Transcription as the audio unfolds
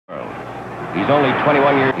He's only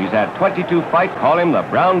 21 years. He's had 22 fights. Call him the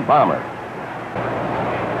Brown Bomber.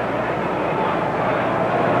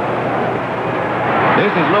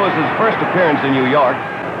 This is Lewis's first appearance in New York.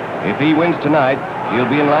 If he wins tonight, he'll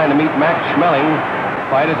be in line to meet Max Schmeling. The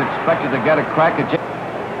fight is expected to get a crack at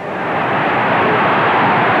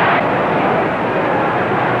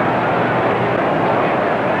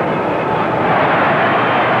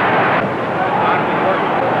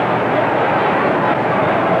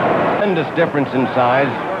difference in size.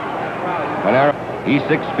 Carnera, he's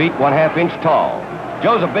 6 feet, 1/2 inch tall.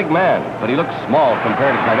 Joe's a big man, but he looks small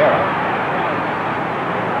compared to Carnera.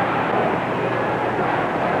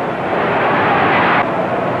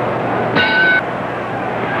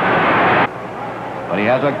 But he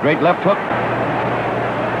has a great left hook.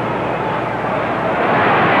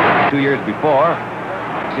 2 years before,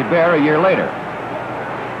 Bear a year later.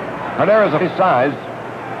 Carnera's of his size.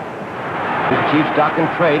 His chief stock and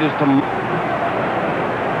trade is to...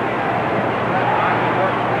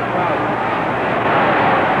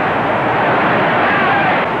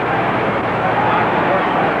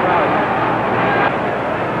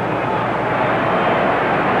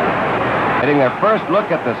 Getting their first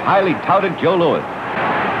look at this highly touted Joe Louis.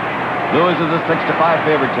 Louis is a 6-5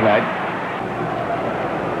 favorite tonight.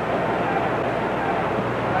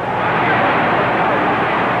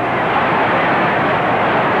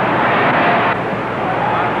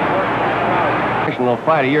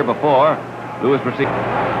 Fight a year before, Louis received.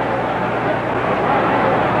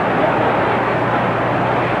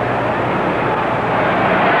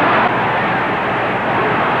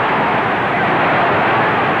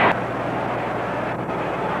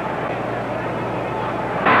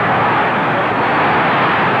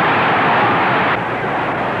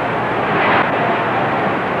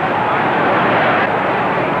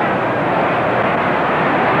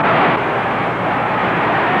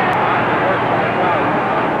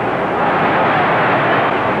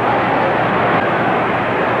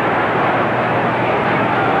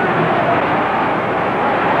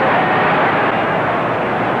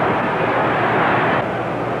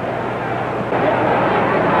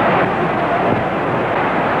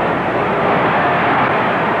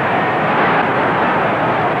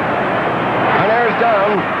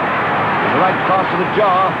 Cross to the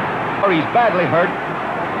jaw, or he's badly hurt.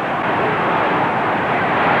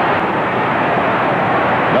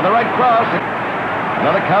 Another right cross.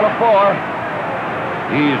 Another count of 4.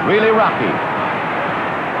 He's really rocky.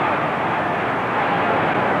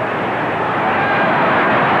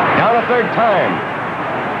 Down a third time.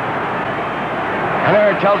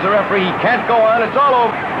 Carnera tells the referee he can't go on. It's all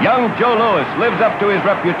over. Young Joe Louis lives up to his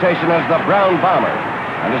reputation as the Brown Bomber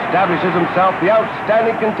and establishes himself the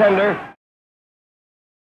outstanding contender